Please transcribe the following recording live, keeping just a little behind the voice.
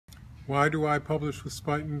Why do I publish with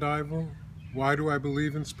Spuyten Duyvil? Why do I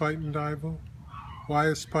believe in Spuyten Duyvil? Why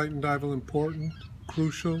is Spuyten Duyvil important,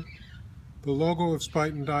 crucial? The logo of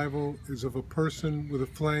Spuyten Duyvil is of a person with a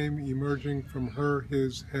flame emerging from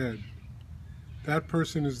his head. That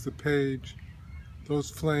person is the page. Those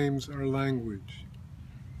flames are language.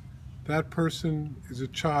 That person is a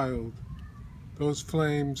child. Those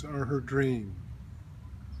flames are her dream.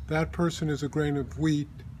 That person is a grain of wheat.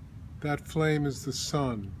 That flame is the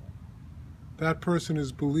sun. That person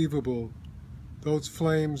is believable. Those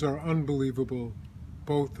flames are unbelievable.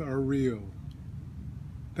 Both are real.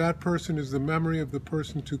 That person is the memory of the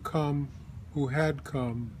person to come who had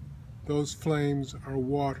come. Those flames are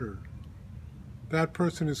water. That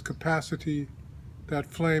person is capacity.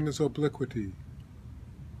 That flame is obliquity.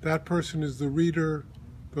 That person is the reader.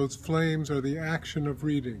 Those flames are the action of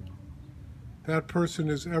reading. That person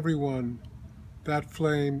is everyone. That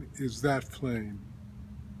flame is that flame.